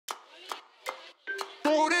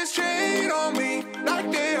Throw this shade on me,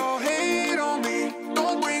 like they all hate on me.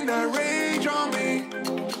 Don't bring that rage on me.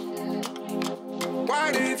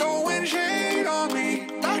 Why they throwing shade on me,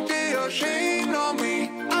 like they ashamed on me?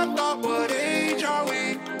 I thought, what age are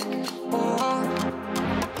we?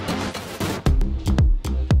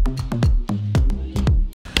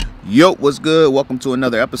 Yo, what's good? Welcome to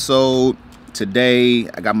another episode. Today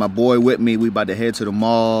I got my boy with me. We about to head to the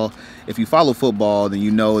mall. If you follow football, then you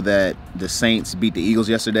know that the Saints beat the Eagles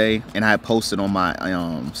yesterday, and I posted on my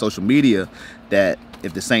social media that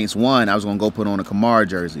if the Saints won, I was gonna go put on a Kamara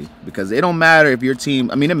jersey, because it don't matter if your team,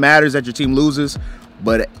 it matters that your team loses,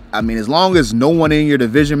 but as long as no one in your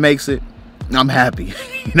division makes it, I'm happy.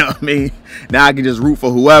 You know what I mean? Now I can just root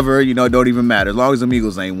for whoever, it don't even matter as long as them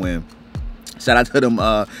Eagles ain't win. Shout out to them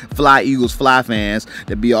Fly Eagles Fly fans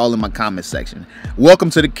that be all in my comment section. Welcome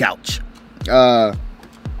to the couch.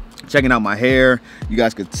 Checking out my hair. You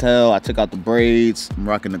guys could tell I took out the braids. I'm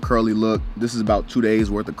rocking the curly look. This is about 2 days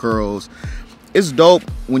worth of curls. It's dope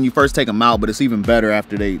when you first take them out, but it's even better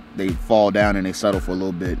after they fall down and they settle for a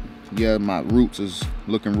little bit. Yeah, my roots is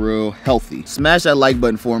looking real healthy. Smash that like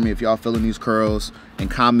button for me if y'all feeling these curls, and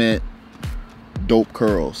comment dope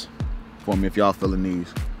curls for me if y'all feeling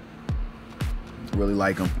these. Really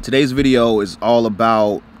like them. Today's video is all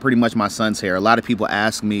about pretty much my son's hair. A lot of people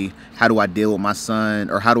ask me, how do I deal with my son,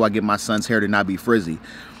 or how do I get my son's hair to not be frizzy?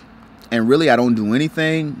 And really, I don't do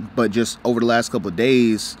anything, but just over the last couple of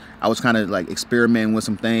days, I was kind of like experimenting with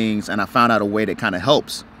some things, and I found out a way that kind of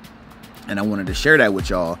helps. And I wanted to share that with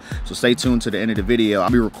y'all. So stay tuned to the end of the video.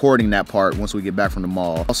 I'll be recording that part once we get back from the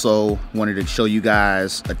mall. Also wanted to show you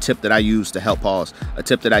guys a tip that I use to help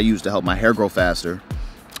my hair grow faster.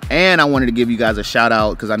 And I wanted to give you guys a shout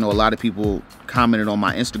out, because I know a lot of people commented on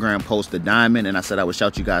my Instagram post, the diamond, and I said I would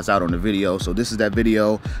shout you guys out on the video. So this is that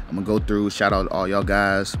video. I'm gonna go through, shout out all y'all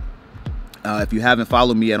guys. If you haven't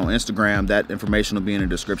followed me yet on Instagram, that information will be in the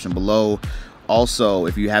description below. Also,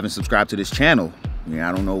 if you haven't subscribed to this channel,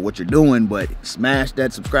 I don't know what you're doing, but smash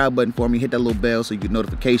that subscribe button for me. Hit that little bell so you get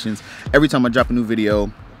notifications every time I drop a new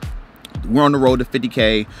video. We're on the road to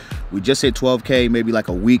 50K. We just hit 12K maybe like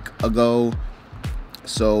a week ago.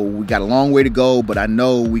 So we got a long way to go, but I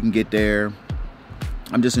know we can get there.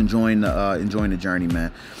 I'm just enjoying the journey,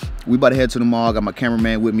 man. We about to head to the mall. Got my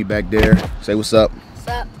cameraman with me back there. Say what's up. What's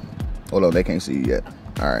up? Hold on, they can't see you yet.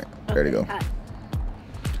 All right, there they go. Hi.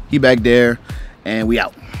 He back there, and we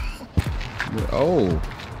out. Oh,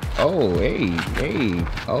 hey,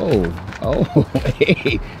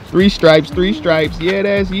 hey, three stripes. Yeah,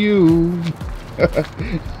 that's you.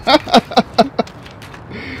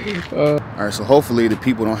 All right, so hopefully the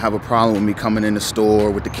people don't have a problem with me coming in the store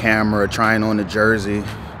with the camera, trying on the jersey,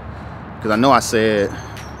 because I know I said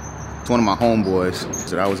to one of my homeboys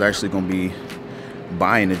that I was actually going to be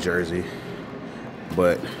buying the jersey,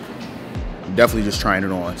 but I'm definitely just trying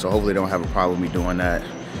it on. So hopefully they don't have a problem with me doing that,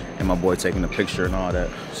 and my boy taking a picture and all that.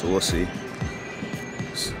 So we'll see.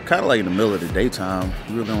 It's kind of like in the middle of the daytime.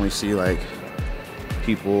 You really only see like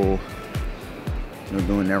people,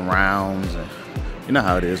 doing their rounds, and you know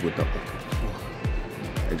how it is with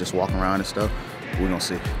they just walking around and stuff. We're gonna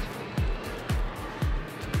see.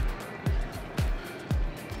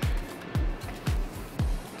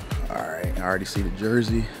 All right, I already see the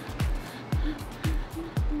jersey.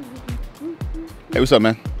 Hey, what's up,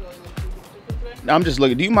 man? I'm just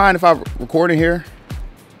looking. Do you mind if I record in here?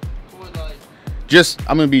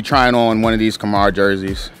 I'm gonna be trying on one of these Kamara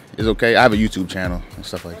jerseys. Is okay? I have a YouTube channel and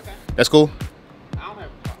stuff like that. That's cool? I don't have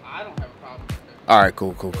a problem with it. All right,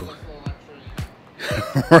 cool.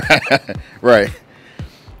 Right.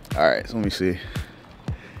 All right, so let me see. Here,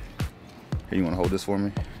 you want to hold this for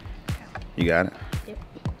me? You got it? Yep.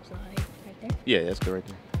 So right there? Yeah, that's good right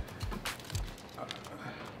there.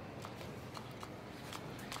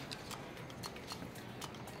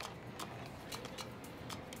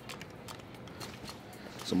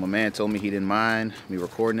 So my man told me he didn't mind me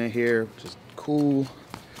recording it here, which is cool.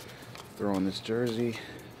 Throw on this jersey.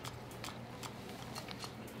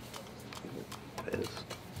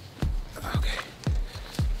 Okay.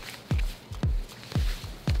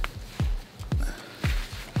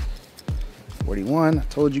 $41. I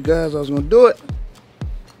told you guys I was gonna do it.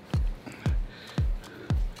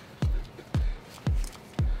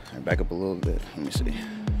 And back up a little bit. Let me see.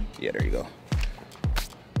 Yeah, there you go.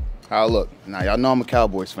 How I look. Now y'all know I'm a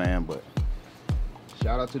Cowboys fan, but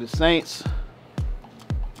shout out to the Saints.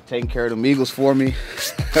 Taking care of them Eagles for me.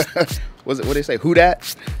 What they say? Who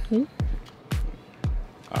dat? Hmm?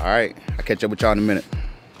 All right, I'll catch up with y'all in a minute.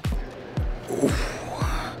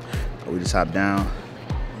 Oof. We just hopped down.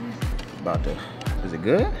 About to. Is it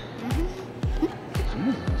good?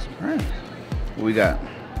 Mm-hmm. That's right. What we got?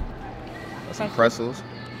 Some pretzels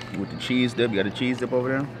with the cheese dip. You got a cheese dip over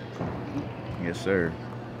there? Yes, sir.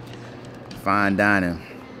 Fine dining.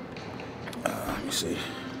 Let me see.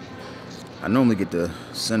 I normally get the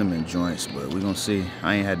cinnamon joints, but we're gonna see.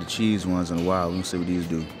 I ain't had the cheese ones in a while. We're gonna see what these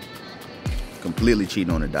do. Completely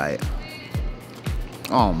cheating on the diet.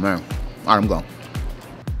 Oh man. All right, I'm going.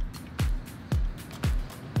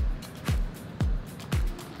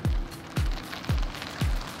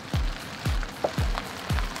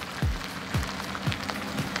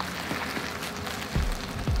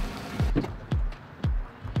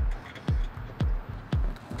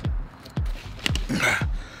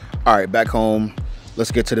 All right, back home.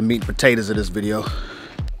 Let's get to the meat and potatoes of this video.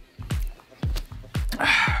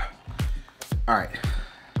 All right.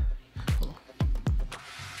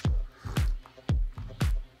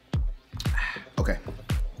 Okay.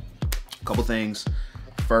 A couple things.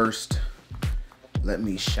 First, let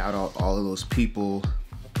me shout out all of those people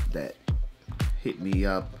that hit me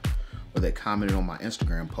up or that commented on my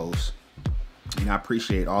Instagram post. And I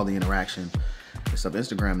appreciate all the interaction. And stuff.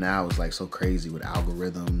 Instagram now is like so crazy with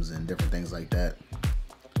algorithms and different things like that.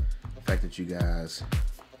 The fact that you guys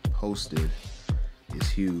posted is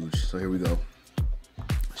huge. So here we go.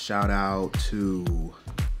 Shout out to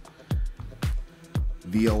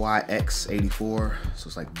VOIX84. So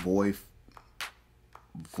it's like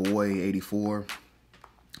Voy84.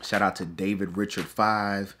 Shout out to David Richard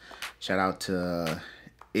 5. Shout out to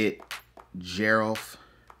Gerolf.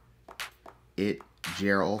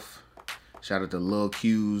 Shout out to Lil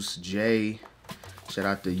Q's J. Shout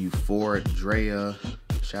out to Euphoric Drea.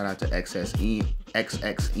 Shout out to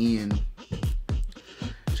XXN.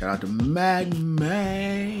 Shout out to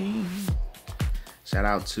Magmay. Shout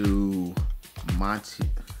out to Mont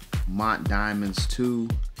Diamonds 2.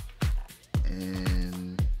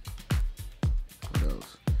 And what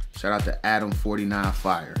else? Shout out to Adam 49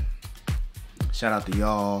 Fire. Shout out to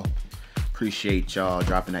y'all. Appreciate y'all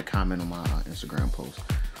dropping that comment on my Instagram post.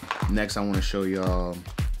 Next, I want to show y'all.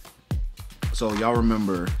 So y'all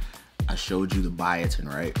remember I showed you the biotin,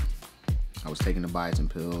 right? I was taking the biotin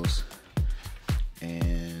pills,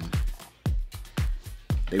 and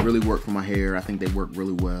they really work for my hair. I think they work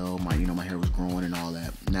really well. My hair was growing and all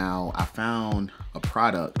that. Now I found a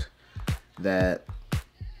product that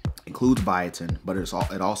includes biotin, but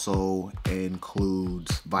it also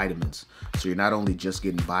includes vitamins. So you're not only just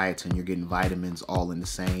getting biotin, you're getting vitamins all in the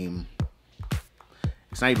same.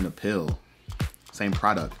 It's not even a pill, same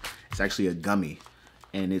product. It's actually a gummy,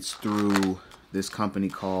 and it's through this company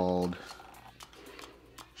called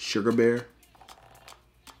Sugar Bear.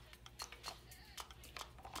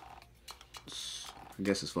 I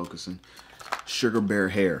guess it's focusing. Sugar Bear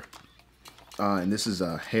Hair, and this is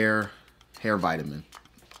a hair vitamin.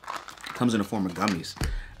 It comes in the form of gummies.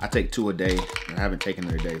 I take 2 a day. I haven't taken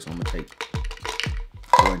it a day, so I'm gonna go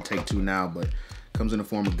ahead and take 2 now. But it comes in the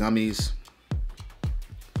form of gummies.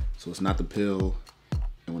 So it's not the pill.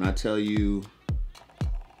 And when I tell you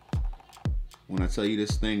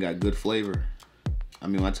this thing got good flavor, I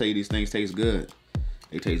mean, when I tell you these things taste good,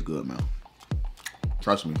 they taste good, man.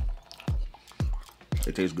 Trust me.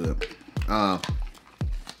 They taste good. I'm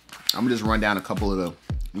gonna just run down a couple of the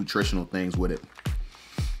nutritional things with it.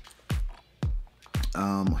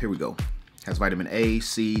 Here we go. Has vitamin A,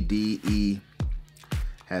 C, D, E.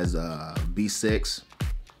 Has B6.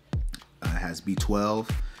 Has B12.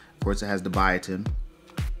 Of course, it has the biotin.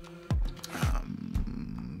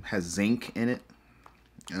 Has zinc in it.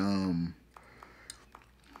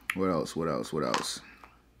 What else?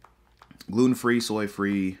 Gluten-free,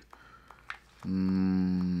 soy-free,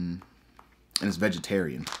 and it's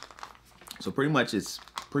vegetarian. So pretty much it's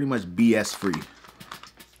BS free.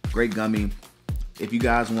 Great gummy. If you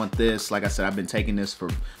guys want this, like I said, I've been taking this for,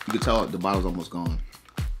 you can tell the bottle's almost gone.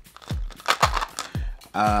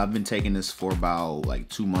 I've been taking this for about like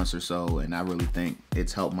 2 months or so, and I really think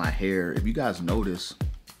it's helped my hair. If you guys notice,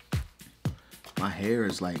 my hair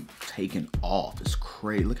is like taking off. It's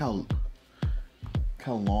crazy. Look how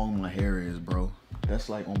long my hair is, bro. That's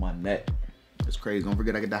like on my neck. It's crazy. Don't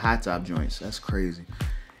forget I get the Hightop joints. That's crazy.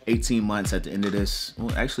 18 months at the end of this.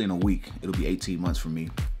 Well, actually in a week, it'll be 18 months for me.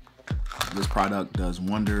 This product does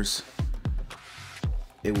wonders.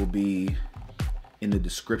 It will be in the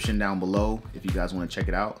description down below if you guys want to check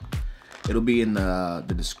it out. It'll be in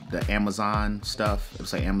the Amazon stuff. It'll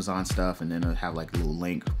say Amazon stuff, and then it'll have like a little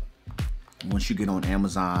link. Once you get on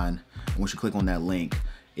Amazon, once you click on that link,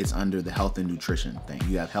 it's under the health and nutrition thing.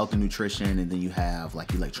 You have health and nutrition, and then you have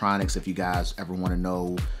like electronics. If you guys ever want to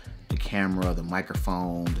know the camera, the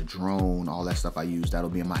microphone, the drone, all that stuff I use, that'll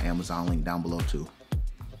be in my Amazon link down below too.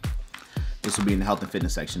 This will be in the health and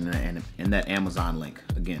fitness section and in that Amazon link.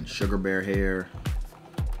 Again, sugar bear hair,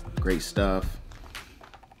 great stuff.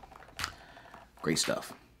 Great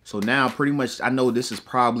stuff. So now pretty much I know this is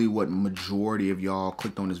probably what majority of y'all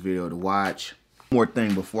clicked on this video to watch. One more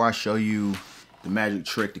thing before I show you the magic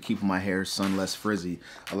trick to keeping my hair sunless frizzy.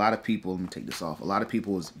 A lot of people, let me take this off. A lot of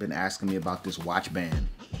people has been asking me about this watch band.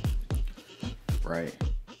 Right?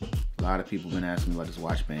 A lot of people have been asking me about this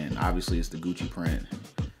watch band. Obviously it's the Gucci print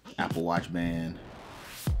Apple Watch band.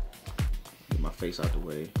 Get my face out the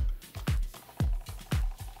way.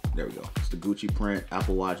 There we go. It's the Gucci print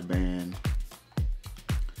Apple Watch band.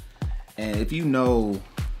 And if you know,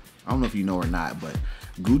 I don't know if you know or not, but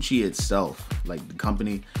Gucci itself, like the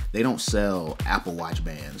company, they don't sell Apple Watch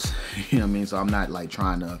bands. You know what I mean? So I'm not like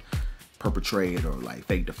trying to perpetrate or like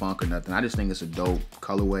fake the funk or nothing. I just think it's a dope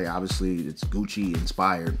colorway. Obviously, it's Gucci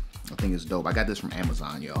inspired. I think it's dope. I got this from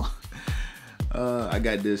Amazon, y'all. I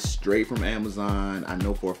got this straight from Amazon. I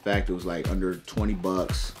know for a fact it was like under 20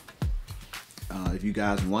 bucks. If you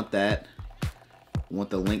guys want that,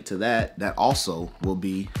 want the link to that, that also will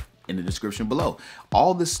be in the description below.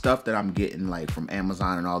 All this stuff that I'm getting like from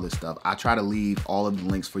Amazon and all this stuff, I try to leave all of the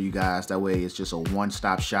links for you guys. That way it's just a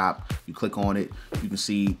one-stop shop. You click on it, you can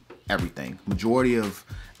see everything. Majority of,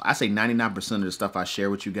 I say 99% of the stuff I share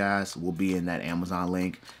with you guys will be in that Amazon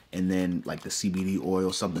link. And then like the CBD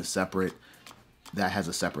oil, something separate, that has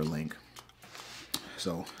a separate link.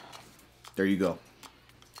 So there you go.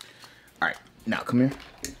 All right, now come here.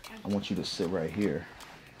 I want you to sit right here.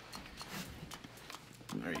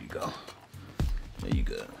 There you go. There you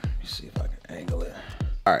go. Let me see if I can angle it.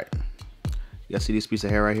 All right. Y'all see this piece of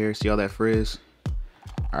hair right here? See all that frizz?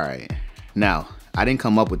 All right. Now, I didn't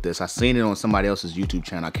come up with this. I seen it on somebody else's YouTube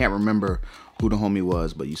channel. I can't remember who the homie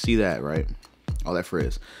was, but you see that, right? All that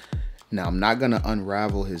frizz. Now, I'm not going to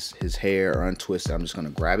unravel his hair or untwist it. I'm just going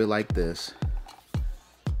to grab it like this.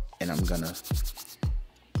 And I'm going to...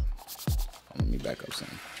 Let me back up some.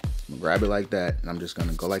 I'm going to grab it like that. And I'm just going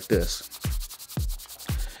to go like this.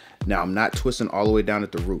 Now, I'm not twisting all the way down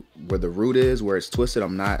at the root. Where the root is, where it's twisted,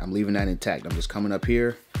 I'm leaving that intact. I'm just coming up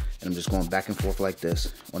here, and I'm just going back and forth like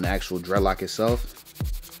this on the actual dreadlock itself.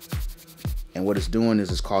 And what it's doing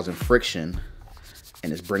is it's causing friction,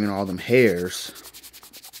 and it's bringing all them hairs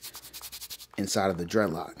inside of the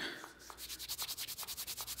dreadlock.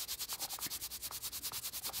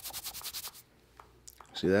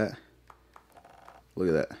 See that? Look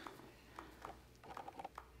at that.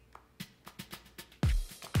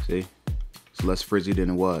 See? It's less frizzy than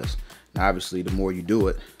it was. Now, obviously, the more you do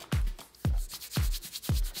it,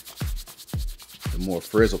 the more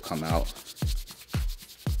frizz will come out.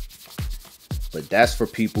 But that's for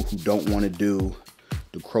people who don't want to do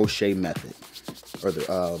the crochet method or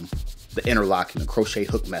the interlocking, the crochet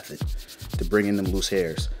hook method to bring in them loose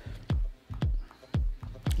hairs.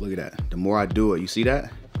 Look at that. The more I do it, you see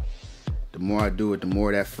that? The more I do it, the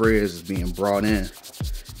more that frizz is being brought in.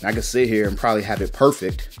 And I can sit here and probably have it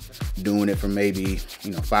perfect, doing it for maybe,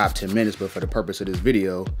 5-10 minutes, but for the purpose of this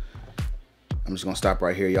video, I'm just gonna stop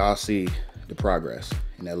right here. Y'all see the progress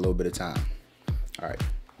in that little bit of time. All right,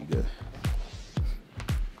 you good?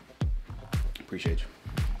 Appreciate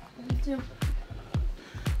you. Me too.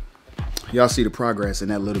 Y'all see the progress in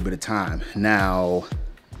that little bit of time. Now,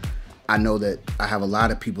 I know that I have a lot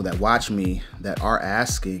of people that watch me that are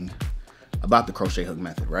asking about the crochet hook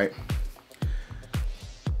method, right?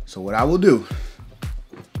 So what I will do,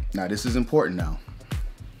 now this is important now,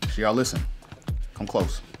 so y'all listen, come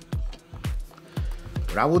close.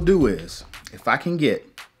 What I will do is, if I can get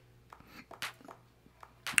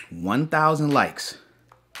 1,000 likes,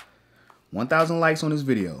 1,000 likes on this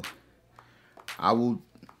video, I will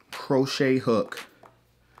crochet hook,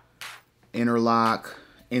 interlock,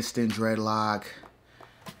 instant dreadlock.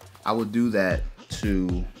 I will do that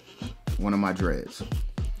to one of my dreads.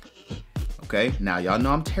 Okay, now y'all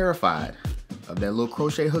know I'm terrified of that little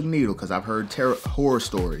crochet hook needle because I've heard horror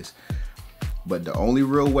stories. But the only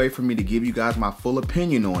real way for me to give you guys my full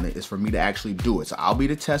opinion on it is for me to actually do it. So I'll be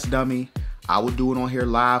the test dummy. I will do it on here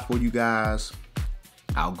live for you guys.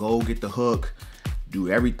 I'll go get the hook, do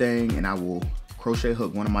everything, and I will crochet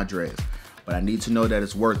hook one of my dreads. But I need to know that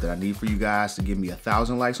it's worth it. I need for you guys to give me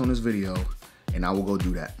 1,000 likes on this video, and I will go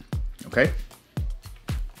do that. Okay?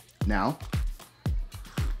 Now,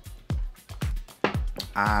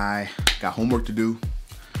 I got homework to do.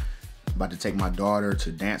 About to take my daughter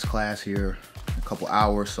to dance class here in a couple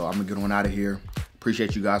hours, so I'm gonna get on out of here.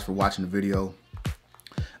 Appreciate you guys for watching the video.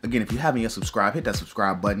 Again, if you haven't yet subscribed, hit that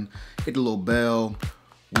subscribe button, hit the little bell.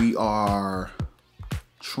 We are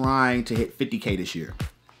trying to hit 50K this year.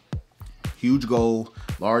 Huge goal,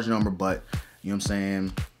 large number, but you know what I'm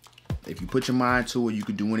saying? If you put your mind to it, you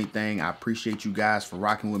can do anything. I appreciate you guys for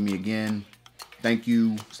rocking with me again. Thank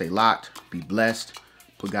you. Stay locked. Be blessed.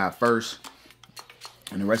 Put God first.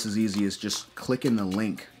 And the rest is easy. It's just clicking the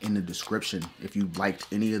link in the description if you liked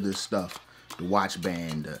any of this stuff. The watch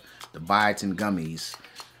band, the biotin gummies.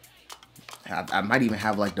 I might even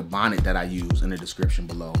have like the bonnet that I use in the description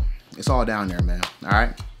below. It's all down there, man. All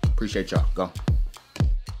right. Appreciate y'all. Go.